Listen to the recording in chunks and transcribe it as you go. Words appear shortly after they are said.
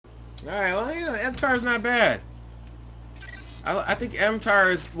Alright, well, you know, MTAR's not bad. I think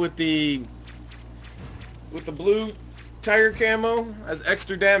MTAR is with the blue tiger camo has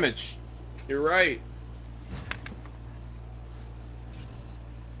extra damage. You're right.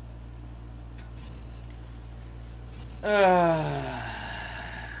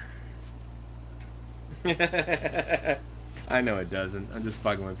 I know it doesn't. I'm just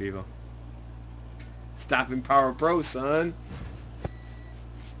fucking with people. Stopping Power Pro, son.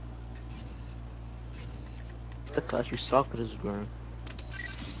 The class you suck at this game.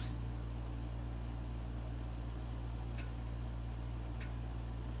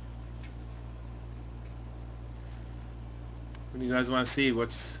 What do you guys want to see?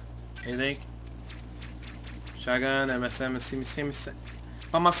 What's anything? Shotgun, MSM, see.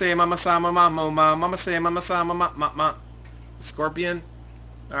 Mama say, mama sa, mama say, mama sa, mama. Scorpion.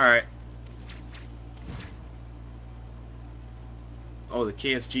 All right. Oh, the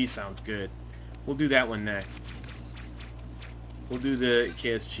KSG sounds good. We'll do that one next. We'll do the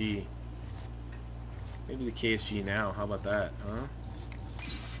KSG. Maybe the KSG now. How about that, huh?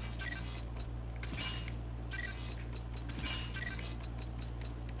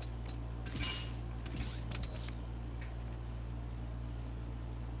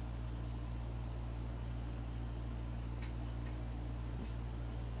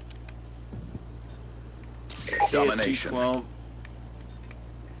 Domination. KSG 12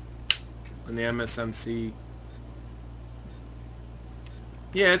 on the MSMC.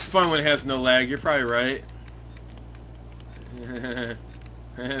 Yeah, it's fun when it has no lag. You're probably right.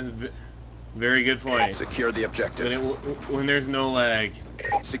 Very good point. Secure the objective. When there's no lag.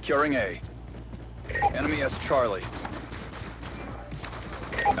 Securing A. Enemy has Charlie.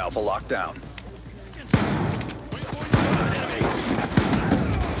 Alpha locked down.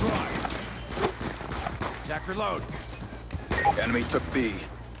 Attack reload. Enemy took B.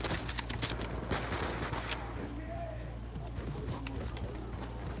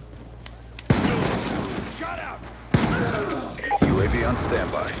 Shot out. UAV on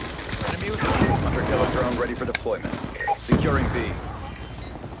standby. Enemy was Hunter-killer drone ready for deployment. Securing B.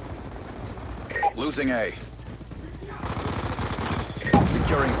 Losing A.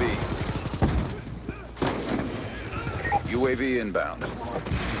 Securing B. UAV inbound.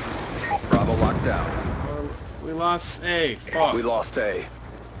 Bravo locked down. We lost A. Fuck. We lost A.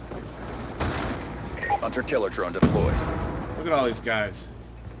 Hunter-killer drone deployed. Look at all these guys.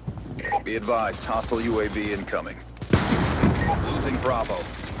 Be advised, hostile UAV incoming. Losing Bravo.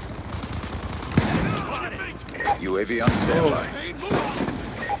 UAV on standby.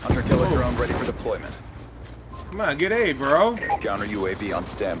 Hunter-killer drone ready for deployment. Come on, get A, bro. Counter UAV on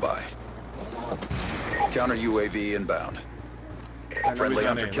standby. Counter UAV inbound. Friendly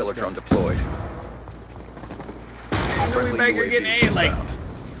hunter-killer drone deployed. Friendly back here getting A, like, inbound.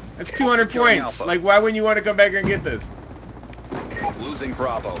 that's 200 Securing points. Alpha. Like, why wouldn't you want to come back here and get this? Losing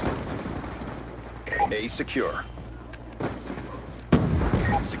Bravo. A secure.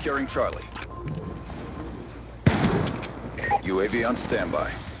 Securing Charlie. UAV on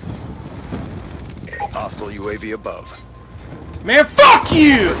standby. Hostile UAV above. Man, fuck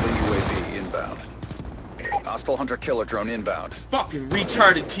you! Friendly UAV inbound. Hostile hunter-killer drone inbound. Fucking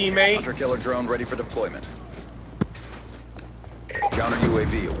retarded teammate. Hunter-killer drone ready for deployment. Counter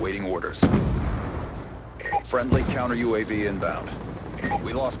UAV awaiting orders. Friendly counter UAV inbound.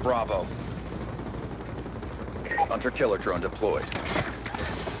 We lost Bravo. Hunter-killer drone deployed.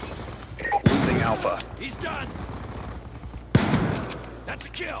 Losing Alpha. He's done. That's a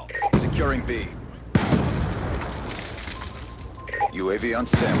kill. Securing B. UAV on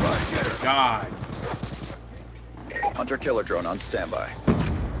standby. God. Hunter-killer drone on standby.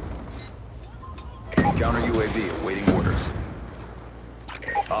 Counter UAV awaiting orders.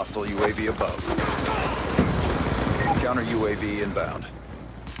 Hostile UAV above. Counter UAV inbound.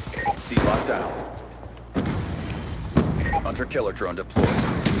 C locked down. Hunter-killer drone deployed.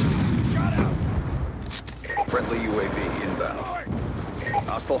 Shot out. Friendly UAV inbound.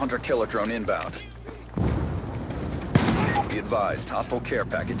 Hostile hunter-killer drone inbound. Be advised, hostile care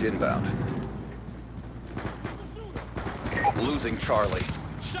package inbound. Losing Charlie.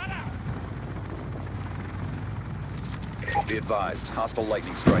 Shot out. Be advised, hostile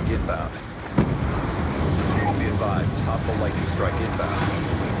lightning strike inbound. Be advised, hostile lightning strike inbound.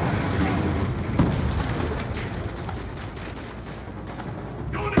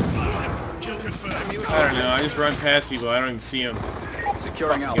 Going explosive. Kill confirmed. I don't know. I just run past people. I don't even see them.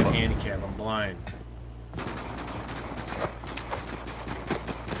 Securing Fucking Alpha. handicap. I'm blind.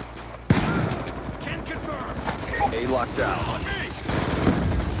 Can confirm. A locked down. On me.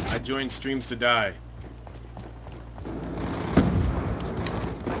 I joined Streams to Die.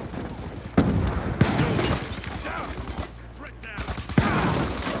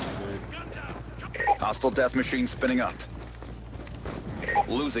 Hostile death machine spinning up.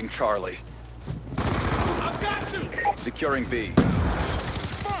 Losing Charlie. I've got you! Securing B.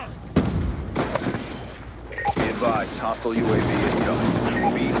 Confirm! Be advised, hostile UAV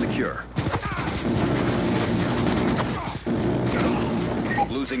incoming. B secure.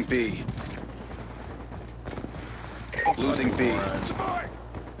 Losing B. Losing B. Survive!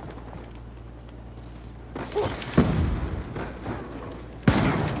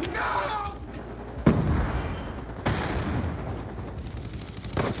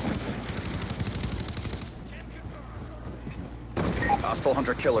 Hostile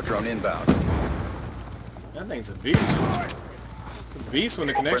hunter-killer drone inbound. That thing's a beast. It's a beast when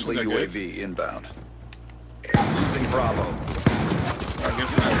the connections Friendly are good. UAV inbound. Losing Bravo. I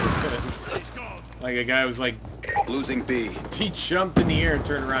guess not. Let's go! Like a guy was like, Losing B. he jumped in the air and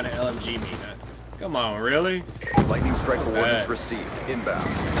turned around to LMG me. Come on, really? Lightning strike Not coordinates bad. received. Inbound.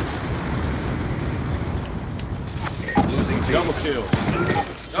 Losing B. Double kill.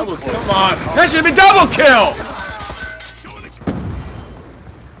 It's too Double, close. come on. That should be double kill! Going ex-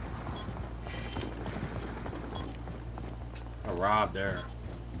 A rob there.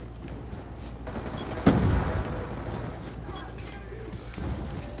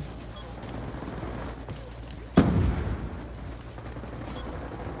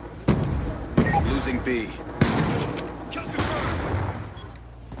 Losing B. Kill confirmed!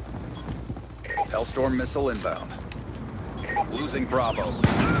 Hellstorm missile inbound. Losing Bravo.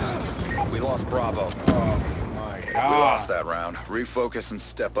 We lost Bravo. Oh my We lost god. that round. Refocus and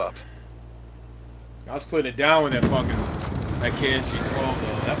step up. I was putting it down with that KSG-12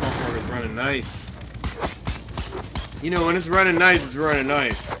 though. That motherfucker's running nice. You know, when it's running nice, it's running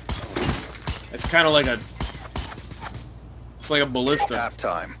nice. It's kind of like a... It's like a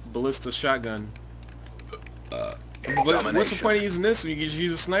Halftime. ballista shotgun. But what's the Domination. point of using this when you can just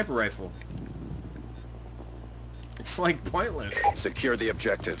use a sniper rifle? It's like pointless. Secure the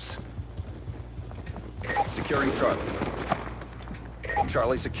objectives. Securing Charlie.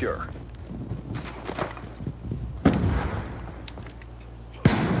 Charlie secure.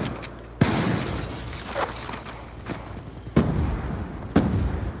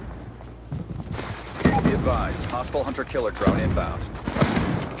 Be advised, hostile hunter-killer drone inbound.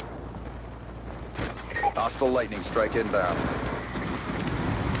 Hostile lightning strike inbound.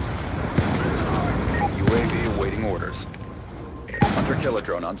 UAV awaiting orders. Hunter-killer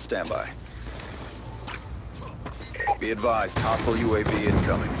drone on standby. Be advised, hostile UAV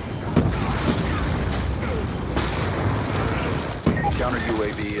incoming. Counter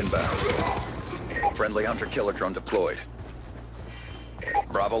UAV inbound. Friendly hunter-killer drone deployed.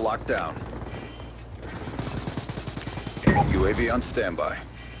 Bravo locked down. UAV on standby.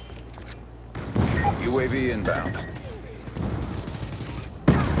 UAV inbound.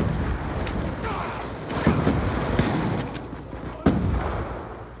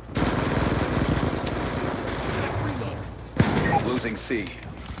 Losing C.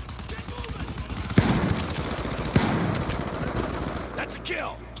 That's a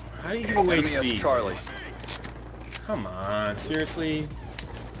kill! How do you give away Enemy C? has Charlie. Come on, seriously?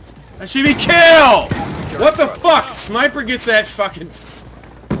 That should be kill! What the fuck? Sniper gets that fucking...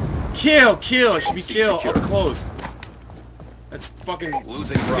 Kill! It should be C kill, secure. up close. That's fucking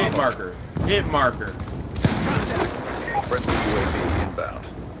Losing hit Bravo. marker. Hit marker. Friendly UAV inbound.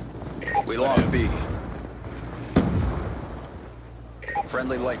 We lost B.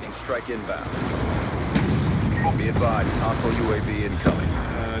 Friendly lightning strike inbound. Be advised, hostile UAV incoming.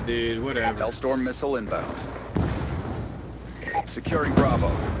 Dude, whatever. Hellstorm missile inbound. Securing Bravo.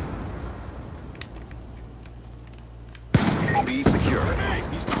 B secure.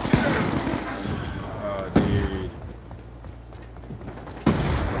 Oh, dude.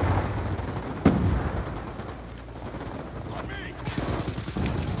 On me!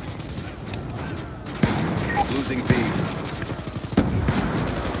 Losing B.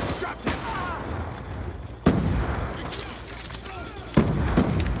 Dropped him!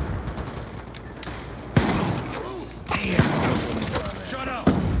 Shut up!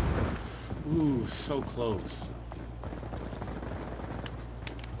 Ooh, so close.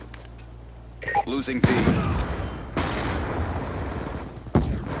 Losing B.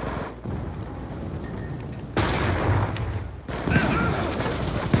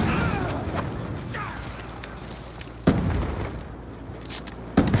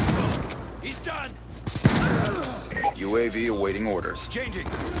 He's done! UAV awaiting orders. Changing!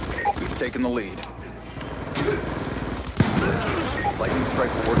 We've taken the lead. Lightning strike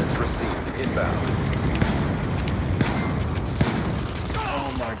coordinates received. Inbound.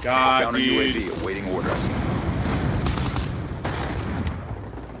 Oh my god, Counter dude. UAV awaiting orders.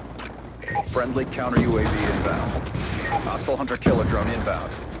 Friendly counter UAV inbound. Hostile hunter-killer drone inbound.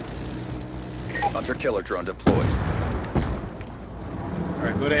 Hunter-killer drone deployed.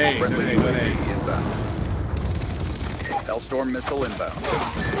 Alright, go to A. Friendly Go to A. UAV inbound. Hellstorm missile inbound.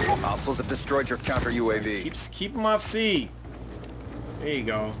 Hostiles have destroyed your counter UAV. Keep them off C. There you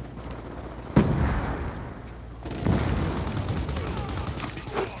go.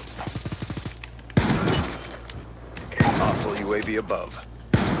 Hostile UAV above.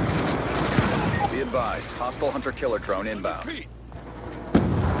 Be advised, hostile hunter-killer drone inbound. Feet.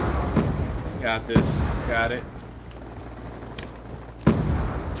 Got this. Got it.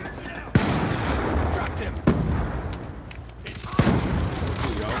 Dropped him. There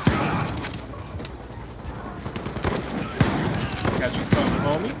you go. Got you covered,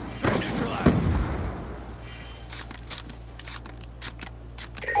 homie.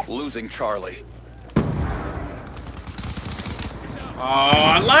 Neutralized. Losing Charlie. Oh,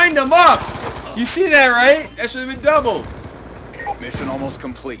 I lined them up! You see that, right? That should have been double. Mission almost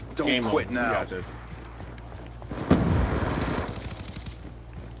complete. Don't Game quit over. now. You got this.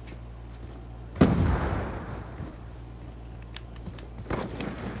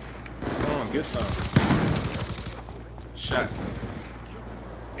 Come on, get some. Shot.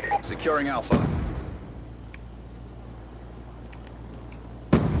 Securing Alpha.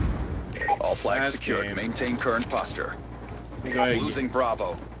 All flags Last secured. game. Maintain current posture. Let me go ahead and Losing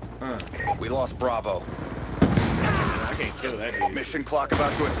Bravo. We lost Bravo. I can't kill that dude. Mission clock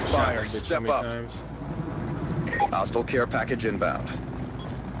about to Shot expire. that bitch so Step many up. times. Hostile care package inbound.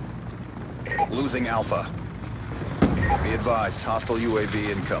 Losing Alpha. Be advised, hostile UAV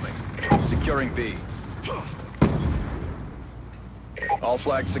incoming. Securing B. All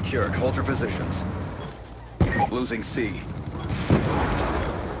flags secured. Hold your positions. Losing C.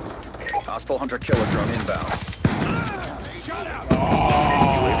 Hostile hunter-killer drone inbound. Shut out.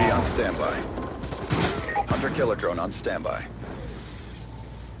 UAV on standby. Hunter-killer drone on standby.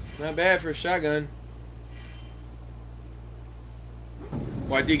 Not bad for a shotgun.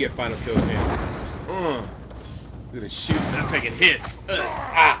 Well, I did get final kill cam. Look at the shoot, not taking hits.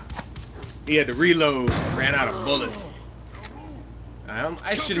 Ah! He had to reload. Ran out of bullets.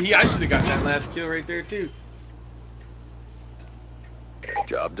 I should have got that last kill right there too.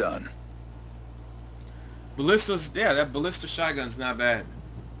 Job done. Ballista's, yeah, that ballista shotgun's not bad.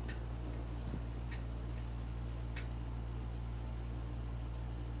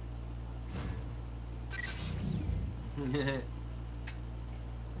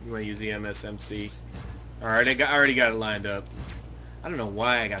 You want to use the MSMC? Alright, I already got it lined up. I don't know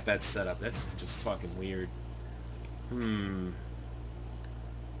why I got that set up. That's just fucking weird.